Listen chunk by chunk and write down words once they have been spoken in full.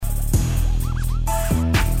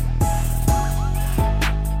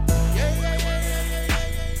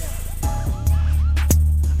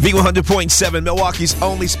V100.7, Milwaukee's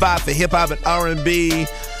only spot for hip-hop and R&B.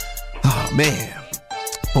 Oh, man.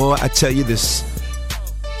 Boy, I tell you, this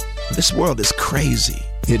world is crazy.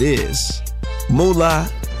 It is. Moolah,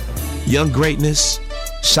 Young Greatness,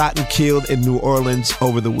 shot and killed in New Orleans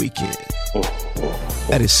over the weekend.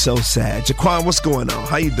 That is so sad. Jaquan, what's going on?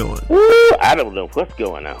 How you doing? I don't know what's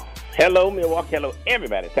going on. Hello, Milwaukee. Hello,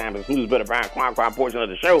 everybody. Time for the Smooth Butter Brian Quan portion of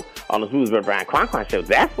the show on the Smooth Butter Brian Quan show.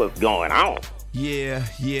 That's what's going on. Yeah.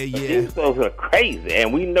 These folks are crazy,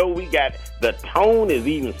 and we know we got the tone is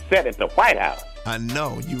even set at the White House. I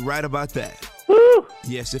know. You're right about that. Woo.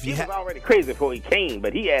 Yes, if you he was already crazy before he came,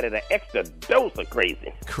 but he added an extra dose of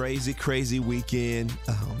crazy. Crazy weekend.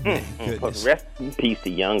 Oh, man, goodness. Rest in peace to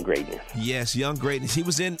Young Greatness. Yes, Young Greatness. He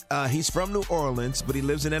was he's from New Orleans, but he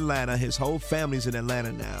lives in Atlanta. His whole family's in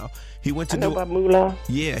Atlanta now. He went to about Moolah.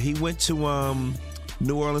 Yeah, he went to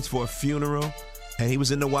New Orleans for a funeral, and he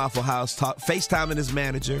was in the Waffle House, FaceTiming his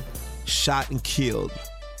manager, shot and killed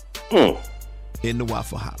in the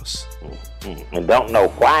Waffle House. And don't know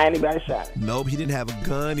why anybody shot him. Nope, he didn't have a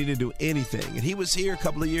gun. He didn't do anything. And he was here a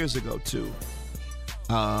couple of years ago, too.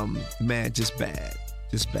 Man, just bad.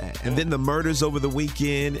 And then the murders over the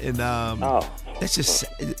weekend, and that's just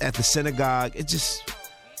at the synagogue. It just,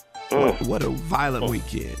 what a violent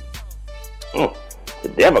weekend. The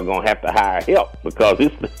devil gonna have to hire help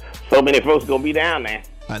because so many folks gonna be down there.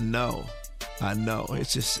 I know.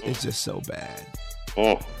 It's just so bad.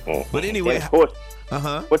 But anyway, of course.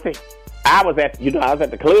 What's it? I was at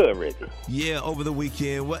the club, Reggie. Yeah, over the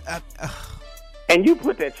weekend. What? And you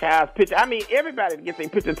put that child's picture. I mean, everybody gets their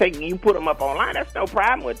picture taken. You put them up online. That's no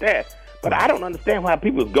problem with that. But I don't understand why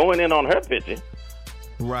people's going in on her picture.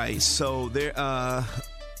 Right. So there.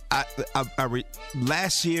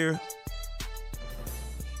 Last year,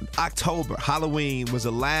 October, Halloween was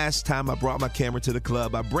the last time I brought my camera to the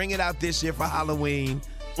club. I bring it out this year for Halloween.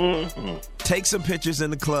 Take some pictures in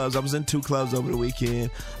the clubs. I was in 2 clubs over the weekend.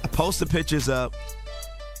 I post the pictures up.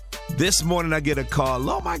 This morning I get a call.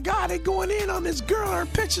 Oh my God, they're going in on this girl, her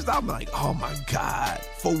pictures. I'm like, oh my God,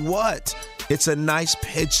 for what? It's a nice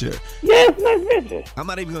picture. Yes, nice picture. I'm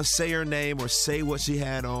not even going to say her name or say what she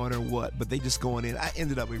had on or what, but they just going in. I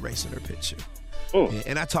ended up erasing her picture.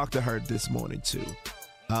 And I talked to her this morning too.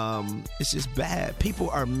 It's just bad. People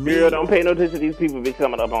are mean. Girl, don't pay no attention to these people be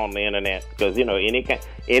coming up on the internet because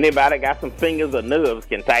anybody got some fingers or nerves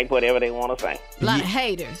can type whatever they want to say. A lot of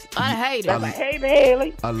haters. Hey,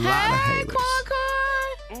 Haley. A lot of haters.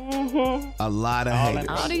 Quan. A lot of haters.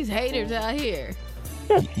 All these haters out here.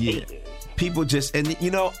 Yeah. People just, and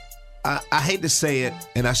I hate to say it,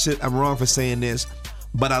 and I'm wrong for saying this,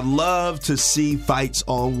 but I love to see fights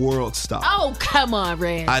on World Star. Oh, come on,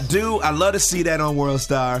 Reg. I do. I love to see that on World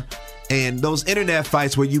Star. And those internet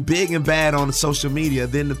fights where you big and bad on social media,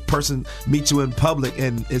 then the person meets you in public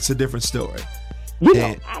and it's a different story.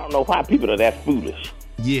 I don't know why people are that foolish.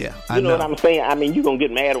 Yeah, I know what I'm saying? I mean, you're going to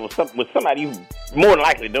get mad with somebody you more than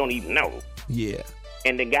likely don't even know. Yeah.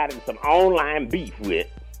 And they got in some online beef with.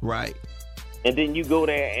 Right. And then you go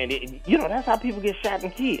there and, that's how people get shot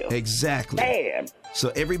and killed. Exactly. Damn. So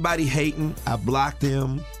everybody hating, I blocked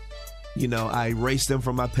them. I erased them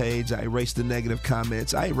from my page. I erased the negative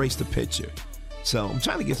comments. I erased the picture. So I'm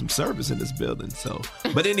trying to get some service in this building. So,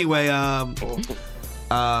 but anyway,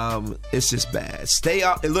 it's just bad. Stay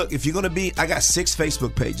out. Look, if you're going to be, I got 6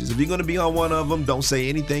 Facebook pages. If you're going to be on one of them, don't say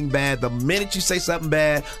anything bad. The minute you say something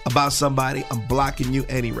bad about somebody, I'm blocking you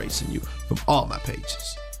and erasing you from all my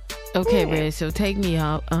pages. Okay, Red, so take me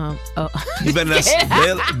out. You better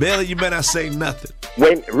not, Bailey, you better not say nothing.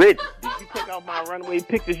 Wait, Rich, did you take off my runway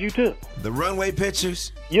pictures you took? The runway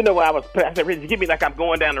pictures? You know where I said, Rich, give me like I'm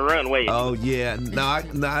going down the runway. Oh, yeah. Nah,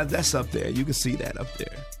 that's up there. You can see that up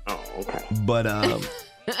there. Oh, okay. But,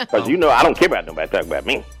 because I don't care about nobody talking about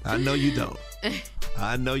me. I know you don't.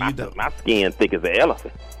 My skin thick as an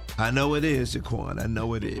elephant. I know it is, Jaquan. I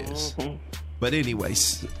know it is. But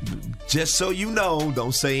anyways, just so you know,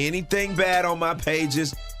 don't say anything bad on my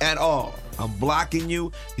pages at all. I'm blocking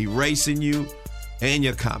you, erasing you, and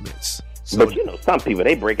your comments. So, but some people,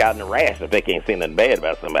 they break out in a rash if they can't say nothing bad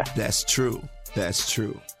about somebody. That's true.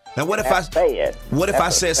 Now, what if I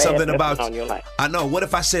said something about you? I know. What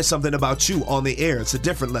if I said something about you on the air? It's a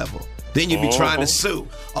different level. Then you'd be trying to sue.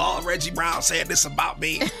 Oh, Reggie Brown said this about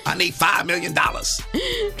me. I need $5 million.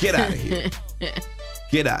 Get out of here.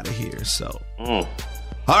 Get out of here. So, all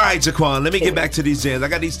right, Jaquan, let me get back to these jams. I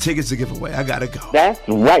got these tickets to give away. I got to go. That's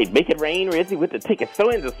right. Make it rain, Reggie, with the tickets. So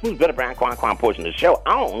in the Smooth Butter Brown Quan portion of the show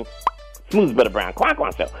on Smooth Butter Brown Quan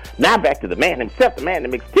Show. Now back to the man himself, the man that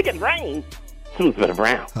makes tickets rain, Smooth Butter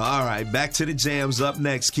Brown. All right, back to the jams up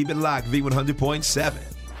next. Keep it locked, V100.7.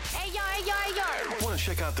 Hey, yo. want to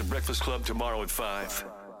check out The Breakfast Club tomorrow at 5?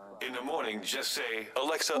 In the morning, just say,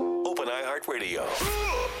 Alexa, open iHeartRadio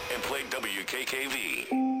and play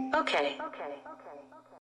WKKV. Okay.